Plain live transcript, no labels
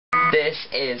This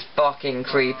is fucking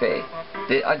creepy.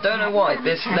 I don't know why,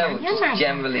 this level just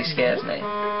generally scares me.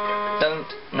 Don't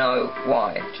know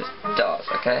why, it just does,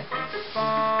 okay?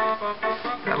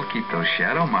 That'll keep those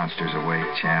shadow monsters away,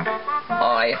 champ.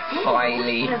 I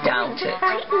highly doubt it.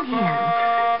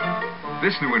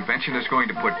 This new invention is going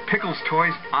to put Pickles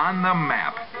toys on the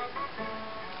map.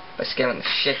 By scaring the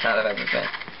shit out of everything.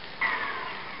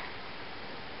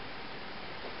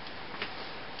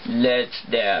 Let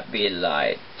there be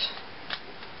light.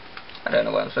 I don't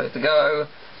know where I'm supposed to go,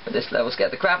 but this level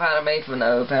scared the crap out of me for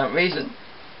no apparent reason.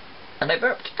 And I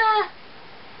burped. I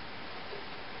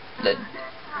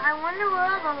wonder where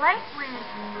all the light went.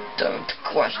 Don't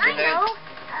question I know. it.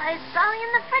 It's probably in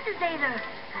the refrigerator.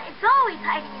 It's always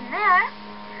hiding in there.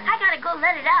 I gotta go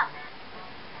let it out.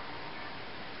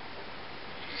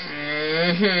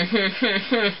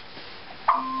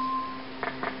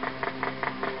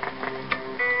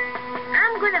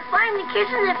 I'm gonna find the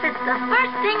kitchen if it's the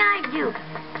first thing I do.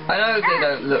 I know they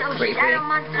don't look creepy,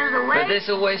 but this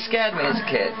always scared me as a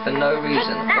kid for no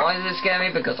reason. Why does it scare me?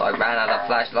 Because I ran out of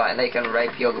flashlight and they can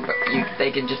rape you.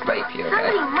 They can just rape you,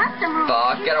 okay?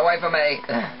 Fuck, get away from me!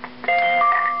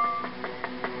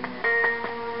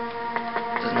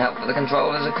 Doesn't help with the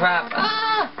controllers are crap.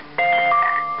 Ah!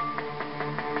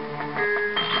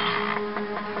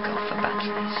 Fuck off for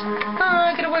batteries.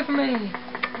 Ah, get away from me!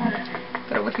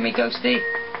 Get away from me, ghosty.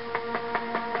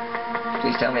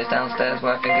 Please tell me it's downstairs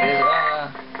where I think it is.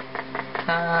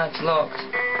 Ah, it's locked.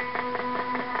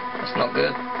 That's not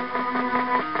good.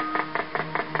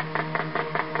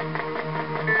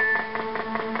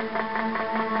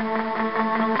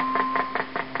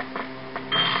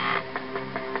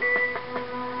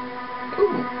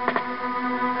 Ooh.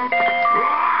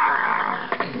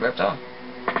 Thank you, Reptar.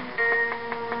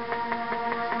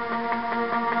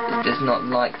 It does not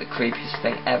like the creepiest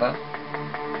thing ever.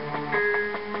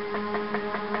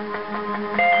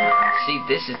 See,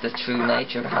 this is the true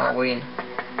nature of Halloween.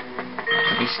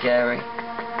 To be scary.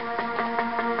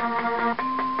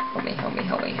 Help me, help me,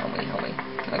 help me, help me, help me.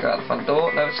 Can I go out the front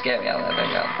door? No, it's scary out there.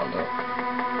 Don't go out the front door.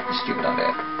 It's a stupid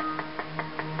idea.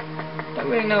 Don't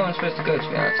really know where I'm supposed to go, to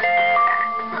be honest.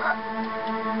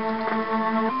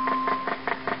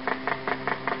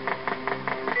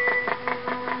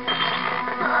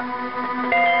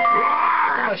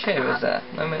 How much here is there?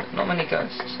 Not many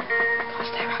ghosts.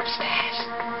 Because they're upstairs.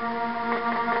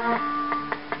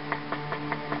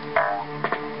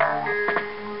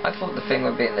 I thought the thing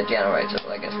would be in the generator,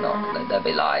 but I guess not. Let there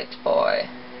be light, boy.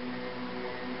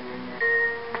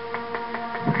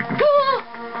 Do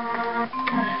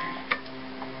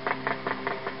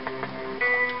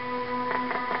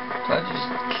I just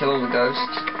kill the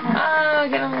ghosts? Ah,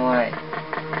 get out of the way.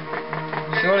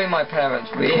 Surely my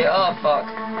parents really... Oh, fuck.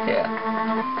 Yeah.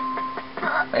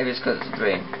 Maybe it's because it's a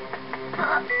dream.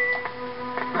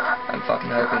 I'm fucking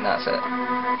hoping that's it.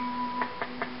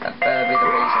 That better be the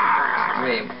reason. It's a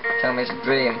dream. Tell me it's a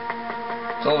dream.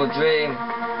 It's all a dream.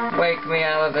 Wake me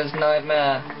out of this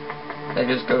nightmare. They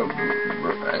just go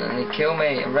and then they kill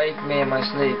me and rape me in my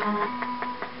sleep.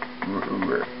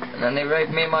 And then they rape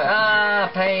me in my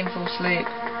painful sleep.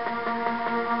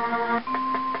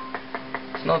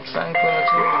 It's not tranquil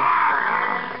at all.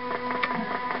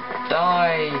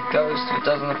 Die, ghost, who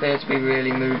doesn't appear to be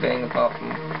really moving apart from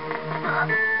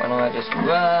when I just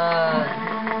run.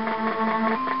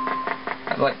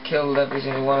 I've like killed every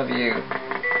single one of you.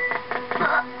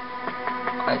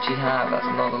 I actually have, that's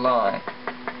not a lie.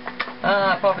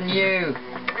 Apart from you!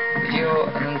 Because you're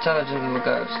an intelligent little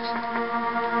ghost.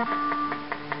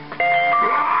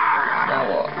 Now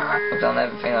what? I've done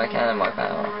everything I can in my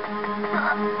power.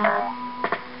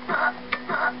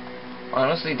 I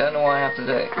honestly don't know what I have to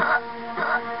do.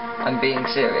 I'm being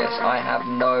serious. I have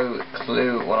no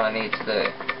clue what I need to do.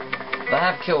 But I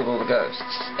have killed all the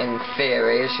ghosts, in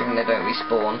theory, assuming they don't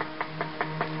respawn.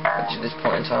 Which at this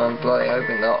point in time I'm bloody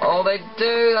hoping they'll... Oh, they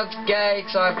do! That's gay,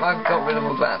 because I've got rid of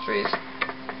all the batteries.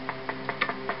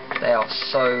 They are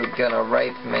so gonna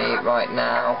rape me right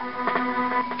now.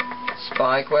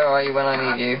 Spike, where are you when I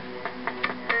need you?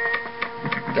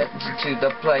 Get to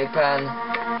the playpen.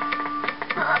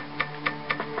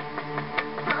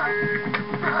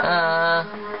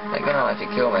 They're gonna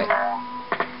actually kill me.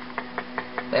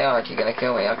 They are actually gonna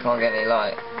kill me. I can't get any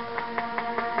light.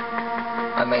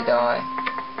 I may die.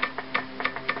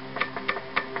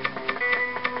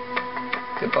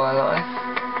 Goodbye, life.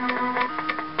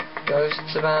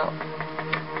 Ghosts about.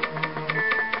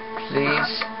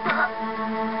 Please.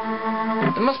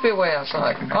 There must be a way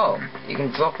outside. Oh, you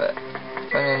can drop it.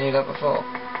 If only I knew that before.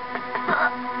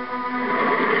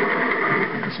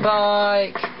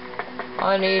 Spike!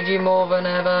 I need you more than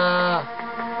ever.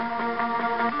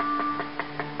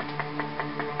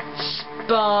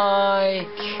 Spike!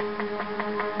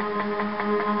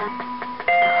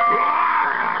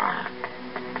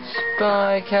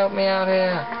 Spike, help me out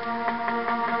here.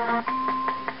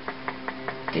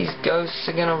 These ghosts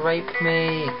are gonna rape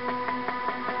me.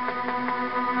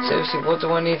 Seriously, what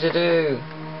do I need to do?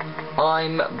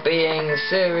 I'm being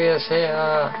serious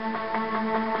here.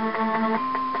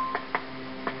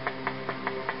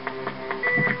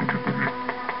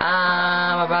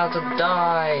 I'm about to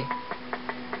die.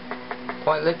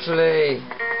 Quite literally.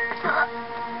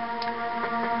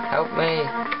 Help me.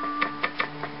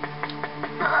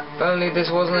 If only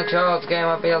this wasn't a child's game,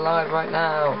 I'd be alive right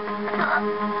now.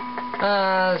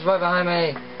 Ah, there's right behind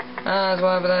me. Ah, there's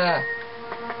one over there.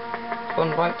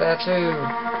 One right there too.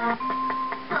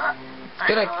 It's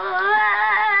gonna...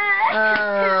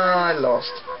 Ah, I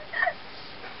lost.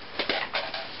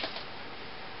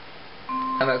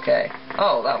 I'm okay.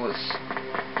 Oh, that was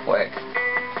quick.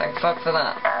 Thank fuck for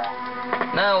that.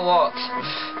 Now what?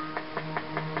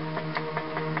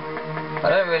 I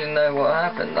don't really know what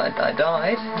happened. I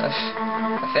died,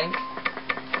 I think.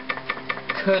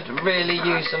 Could really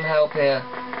use some help here.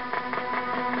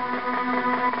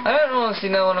 I don't honestly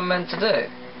know what I'm meant to do.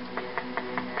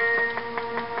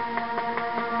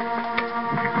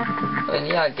 I mean,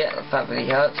 yeah, I get the fact that he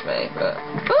hurts me, but...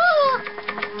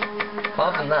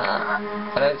 Apart from that,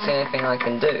 I don't see anything I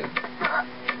can do.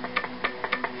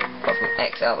 Apart from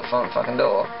X out the front fucking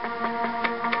door.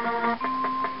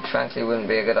 Which frankly wouldn't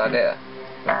be a good idea.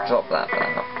 I'll drop that for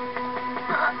now.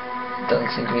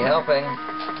 Doesn't seem to be helping.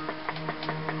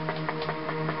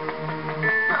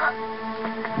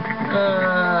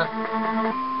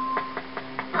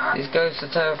 These ghosts are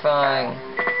terrifying.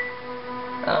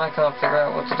 And I can't figure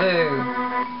out what to do.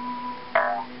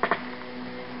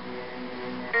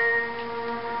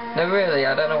 No, really,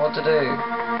 I don't know what to do.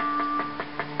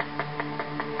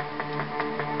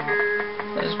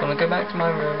 I just want to go back to my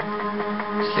room.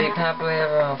 Sleep happily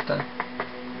ever after.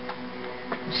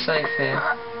 I'm safe here.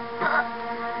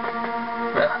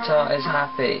 Reptar is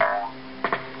happy.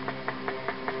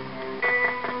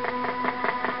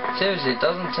 Seriously, it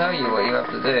doesn't tell you what you have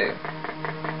to do.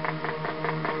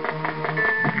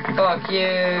 Fuck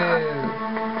you!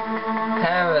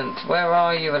 Parent, where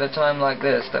are you at a time like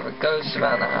this? There are ghosts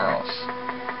around the house.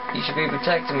 You should be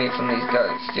protecting me from these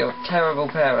ghosts. You're terrible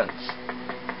parents.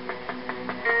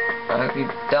 I hope you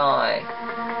die.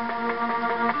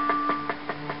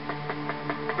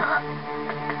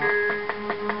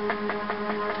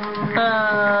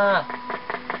 Ah!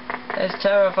 It's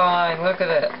terrifying, look at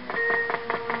it.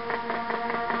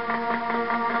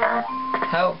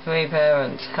 Help me,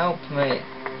 parents, help me.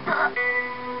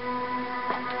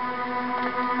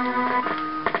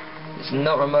 It's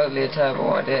not remotely a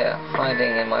terrible idea,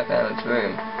 hiding in my parents'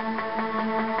 room.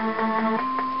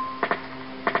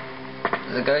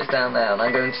 There's a ghost down there, and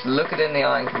I'm going to look it in the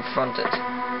eye and confront it.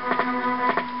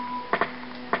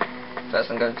 First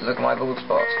I'm going to look at my bald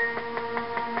spot.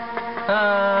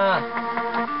 Ah!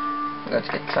 I'm going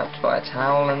to get trapped by a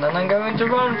towel, and then I'm going to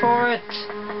run for it!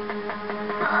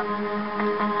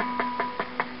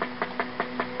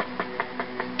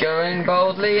 Going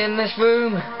boldly in this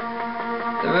room.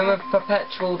 The room of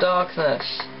perpetual darkness.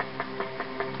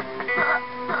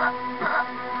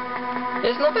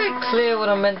 It's not very clear what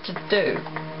I'm meant to do.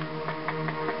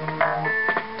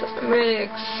 Doesn't really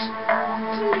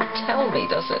tell me,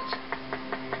 does it?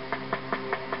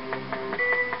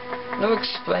 No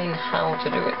explain how to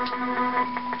do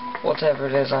it. Whatever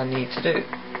it is I need to do.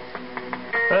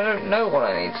 But I don't know what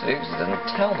I need to do because it doesn't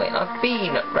tell me. I've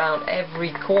been around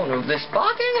every corner of this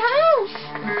fucking house!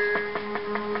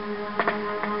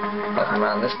 Apart from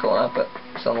around this corner, but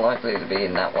it's unlikely to be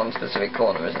in that one specific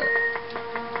corner, isn't it?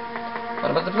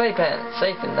 What about the playpen? It's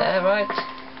safe in there, right?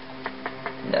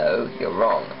 No, you're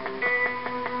wrong.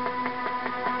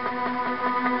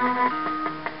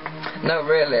 No,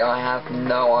 really, I have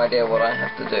no idea what I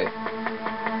have to do.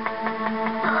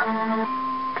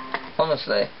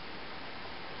 Honestly.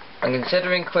 I'm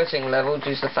considering quitting level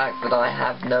due to the fact that I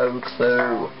have no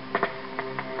clue.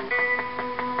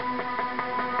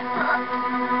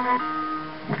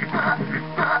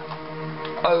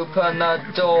 Open the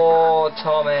door,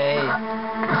 Tommy.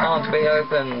 Can't be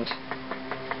opened.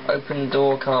 Open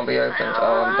door can't be opened.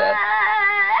 Oh, I'm dead.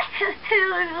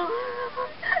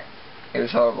 It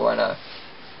was horrible, I know.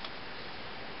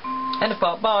 End of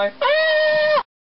part, bye.